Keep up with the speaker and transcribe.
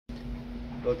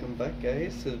Welcome back,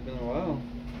 guys. It's been a while.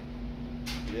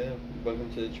 Yeah,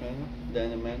 welcome to the channel, Dan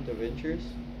the Man Adventures.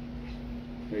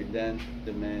 Wait, Dan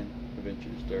the Man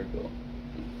Adventures. There we go.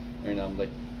 Right now I'm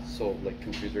so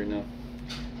confused right now.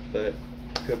 But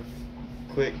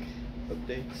quick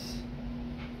updates.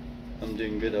 I'm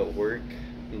doing good at work.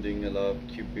 I'm doing a lot of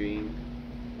QBing.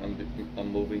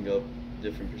 I'm moving up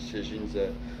different positions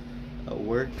at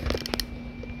work.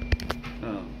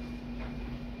 Um,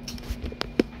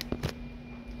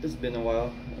 It's been a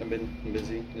while. I've been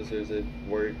busy. This is at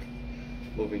work,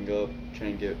 moving up,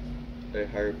 trying to get a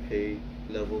higher pay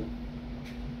level,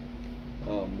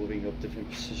 moving up different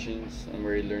positions. I'm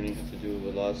already learning how to do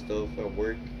a lot of stuff at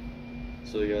work.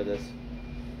 So yeah,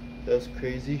 that's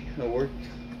crazy at work.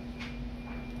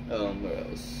 What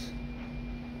else?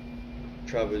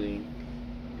 Traveling.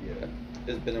 Yeah,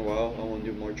 it's been a while. I want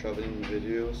to do more traveling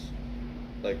videos.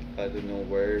 Like I don't know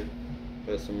where,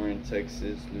 but somewhere in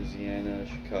Texas, Louisiana,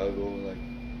 Chicago. Like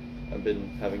I've been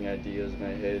having ideas in my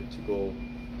head to go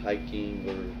hiking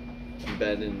or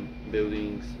abandoned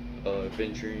buildings,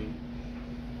 adventuring.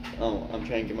 I'm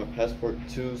trying to get my passport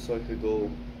too, so I could go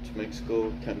to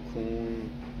Mexico, Cancun,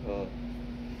 uh,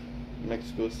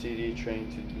 Mexico City, trying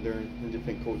to learn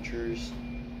different cultures,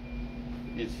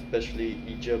 especially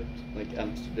Egypt, like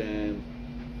Amsterdam,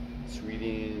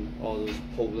 Sweden, all those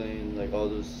Poland, like all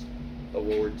those World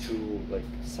War II like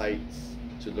sites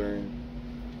to learn.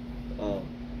 Um,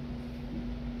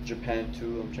 Japan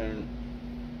too. I'm trying.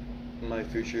 My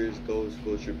future goes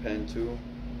Japan too.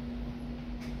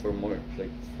 For more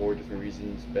like 4 different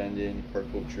reasons: abandoned, car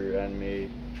culture,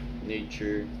 anime,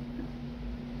 nature.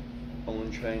 I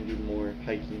want to try and do more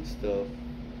hiking stuff.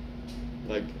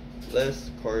 Like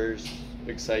less cars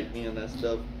excite me and that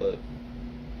stuff, but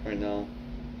right now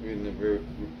I'm in the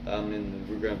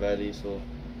Rio Grande Valley, so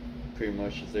pretty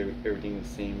much is everything the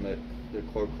same, like the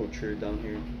car culture down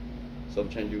here. So I'm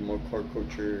trying to do more car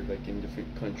culture, like in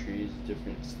different countries,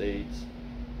 different states.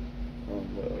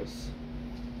 What else?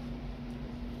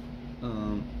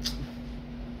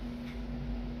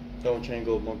 So I'm trying to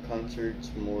go more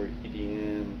concerts, more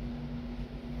EDM.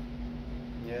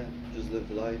 Yeah, just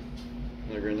live life.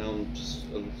 Like right now,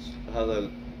 I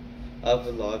have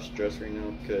a lot of stress right now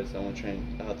because I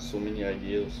have so many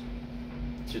ideas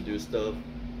to do stuff,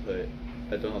 but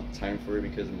I don't have time for it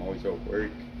because I'm always at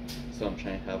work. So I'm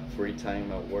trying to have free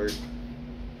time at work.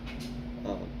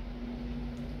 Um,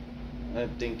 I'm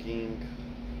thinking,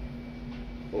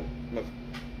 well,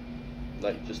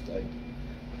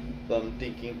 but I'm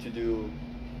thinking to do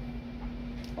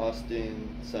Austin,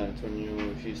 San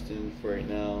Antonio, Houston for right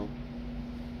now,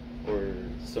 or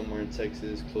somewhere in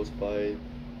Texas close by,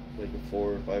 like a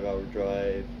 4 or 5 hour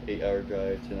drive, 8 hour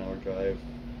drive, 10 hour drive.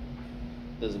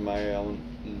 Doesn't matter. I want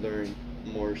to learn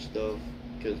more stuff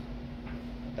because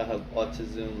I have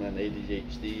autism and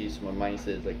ADHD, so my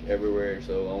mindset is like everywhere.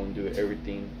 So I want to do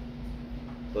everything.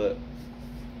 But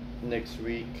next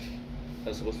week,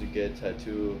 I'm supposed to get a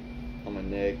tattoo on my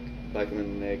neck, back of my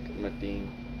neck, my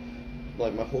thing,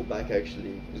 like my whole back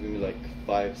actually. It's gonna be like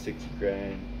 5-6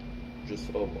 grand just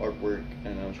of artwork,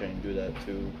 and I'm trying to do that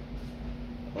too.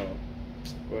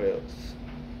 What else?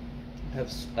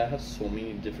 I have so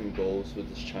many different goals with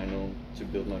this channel to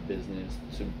build my business,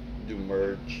 to do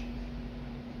merch,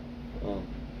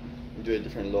 do a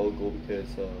different logo because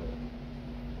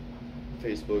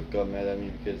Facebook got mad at me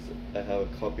because I have a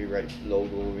copyright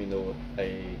logo even though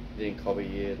I didn't copy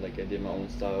it, like I did my own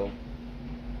style.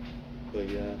 But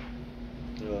yeah,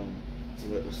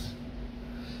 what else?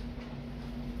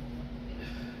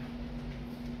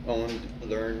 I want to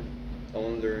learn. I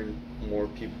want to learn more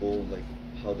people, like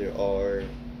how they are,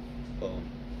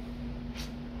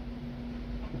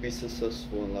 be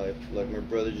successful in life. Like my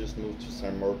brother just moved to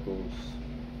San Marcos.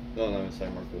 No, not in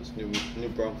San Marcos. New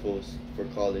Braunfels for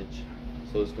college.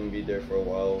 So it's gonna be there for a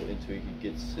while until he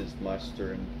gets his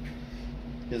master's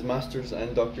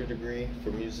and doctor degree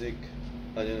for music.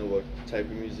 I don't know what type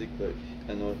of music, but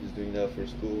I know he's doing that for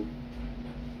school.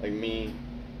 Like me,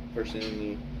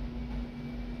 personally,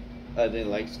 I didn't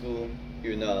like school,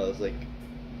 even though I was like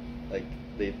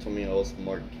they told me I was a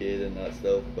smart kid and that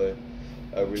stuff, but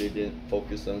I really didn't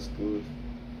focus on school.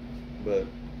 But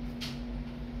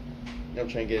I'm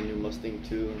trying to get a new Mustang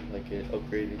too, like an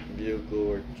upgraded vehicle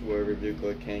or whatever vehicle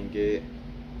I can get,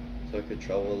 so I could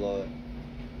travel a lot.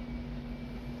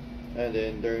 And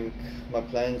then during my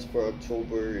plans for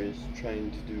October is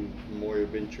trying to do more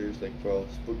adventures like for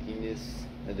spookiness,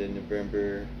 and then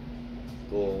November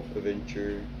go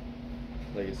adventure,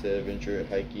 like I said, adventure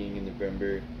hiking in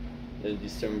November. Then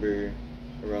December,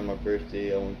 around my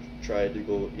birthday, I want to try to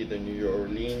go either New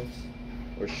Orleans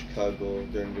or Chicago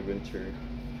during the winter.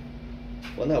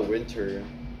 Well, not winter,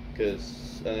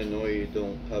 because Illinois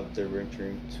don't have their winter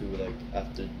into like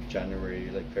after January,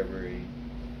 like February.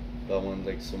 But I want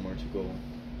like somewhere to go,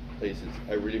 places.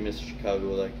 I really miss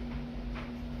Chicago. Like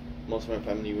most of my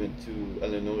family went to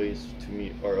Illinois to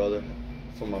meet our other,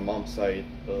 from my mom's side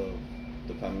of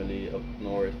the family up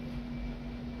north,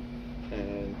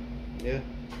 and yeah.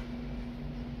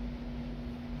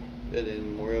 And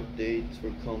then more updates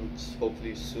will come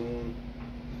hopefully soon.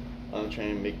 I'm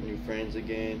trying to make new friends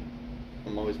again.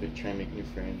 I'm always been trying to make new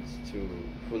friends to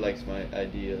who likes my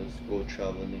ideas, go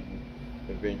traveling,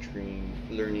 adventuring,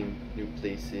 learning new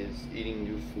places, eating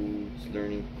new foods,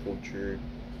 learning culture,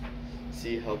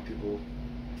 see how people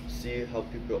see how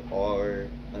people are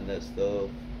and that stuff.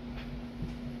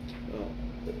 Oh,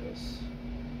 what else?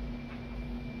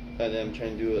 And then I'm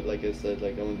trying to do it like I said,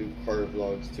 like I want to do car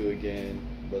vlogs too again,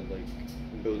 but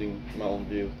like building my own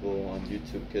vehicle on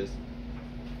YouTube because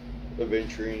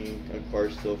adventuring and car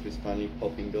stuff is finally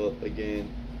popping up again,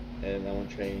 and I want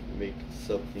to try and make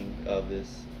something of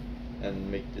this and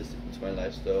make this into my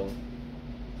lifestyle.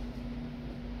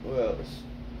 What else?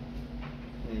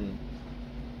 Hmm.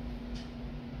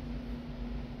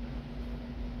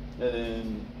 And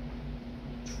then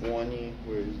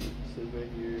where is it? It says right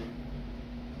here.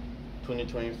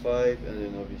 2025, and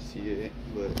then obviously,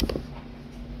 but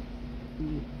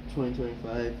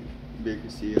 2025, you can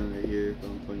see on right here if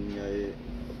I'm pointing at it.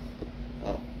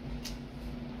 Oh,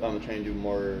 I'm trying to do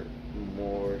more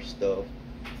stuff,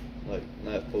 like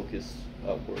not focus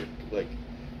at work. Like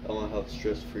I want to have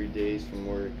stress-free days from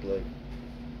work. Like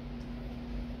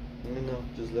you know,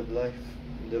 just live life,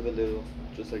 live a little,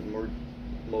 just like more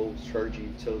Mo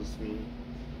Chargy tells me.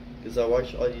 Because I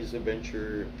watch all these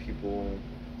adventure people,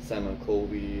 Simon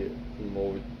Colby,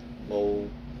 Mo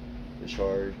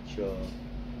Charge,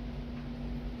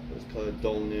 what's called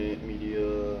Donut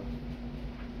Media,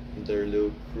 their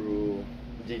little crew,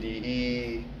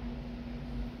 DDE,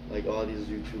 like all these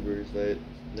YouTubers that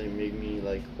they make me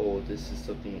like, oh, this is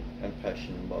something I'm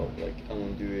passionate about. Like I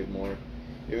want to do it more,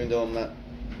 even though I'm not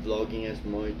vlogging as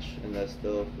much and that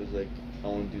stuff. It's like I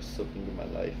want to do something in my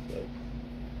life, like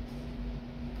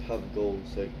have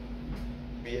goals, like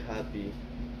be happy.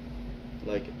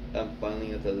 Like I'm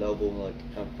finally at the level, like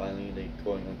I'm finally like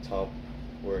going on top,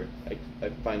 where I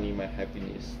finding my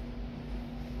happiness,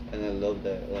 and I love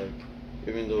that. Like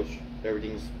even though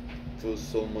everything's feels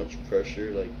so much pressure,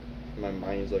 like my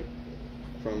mind is like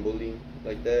crumbling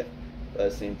like that. But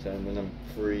at the same time, when I'm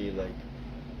free, like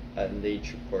at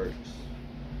nature parks,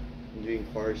 doing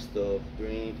car stuff,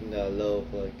 doing anything that I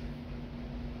love, like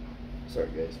sorry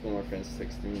guys, one of my friends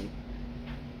texting me.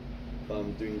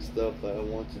 Doing stuff that I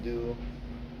want to do.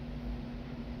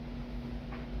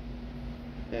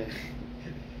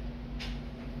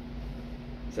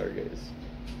 Sorry guys,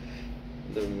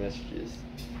 the messages.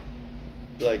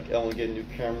 Like I want to get new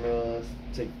cameras,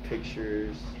 take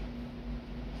pictures.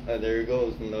 And there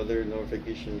goes another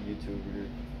notification YouTuber.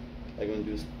 I'm gonna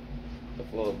do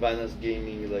well, Vanas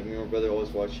Gaming. Like me and my brother always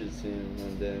watches him,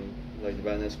 and then like the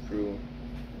Vanas crew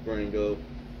growing up.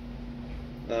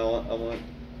 And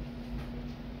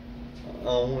I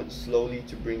want slowly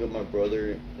to bring up my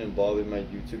brother involved in my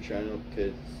YouTube channel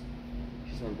because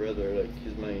he's my brother. Like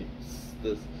he's my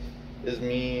this is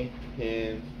me,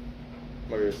 him,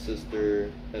 my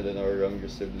sister, and then our younger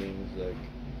siblings like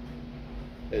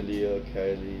Elia,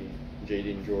 Kylie,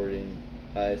 Jaden, Jordan,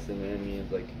 Ice, and Emmy.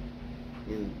 It's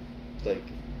like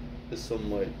it's so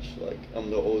much. Like I'm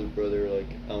the old brother.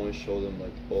 Like I want to show them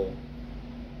like, oh,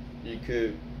 you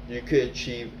could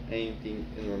achieve anything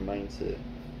in your mindset.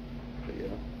 But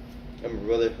yeah, and my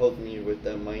brother helped me with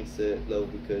that mindset though,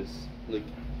 because look,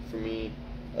 for me,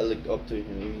 I looked up to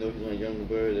him even though he's my younger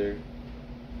brother.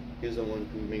 He's the one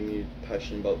who made me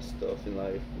passionate about stuff in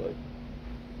life. Like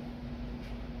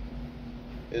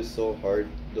it's so hard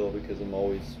though because I'm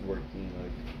always working.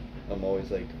 Like I'm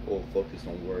always like focused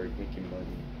on work, making money.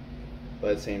 But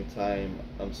at the same time,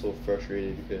 I'm so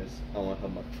frustrated because I want to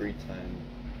have my free time.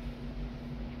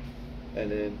 And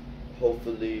then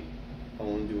hopefully I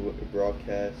want to do a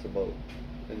broadcast about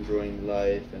enjoying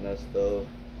life and that stuff,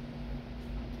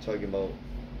 talking about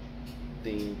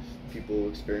things, people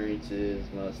experiences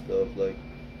and that stuff. Like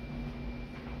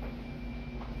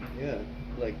yeah,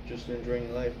 like just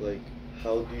enjoying life. Like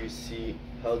how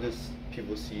does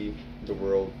people see the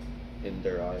world in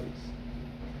their eyes?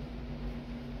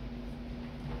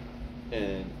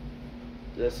 And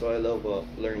that's what I love about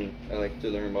learning. I like to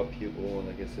learn about people, and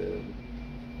like I said,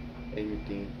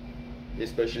 anything,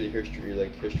 especially history.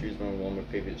 Like history is one of my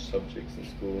favorite subjects in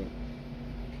school.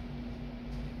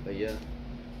 But yeah,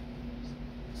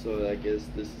 so I guess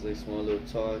this is a small little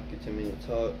talk, a 10-minute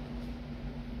talk.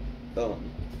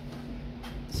 Um,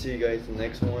 see you guys in the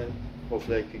next one.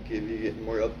 Hopefully, I could give you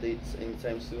more updates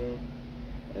anytime soon.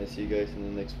 And see you guys in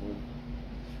the next one.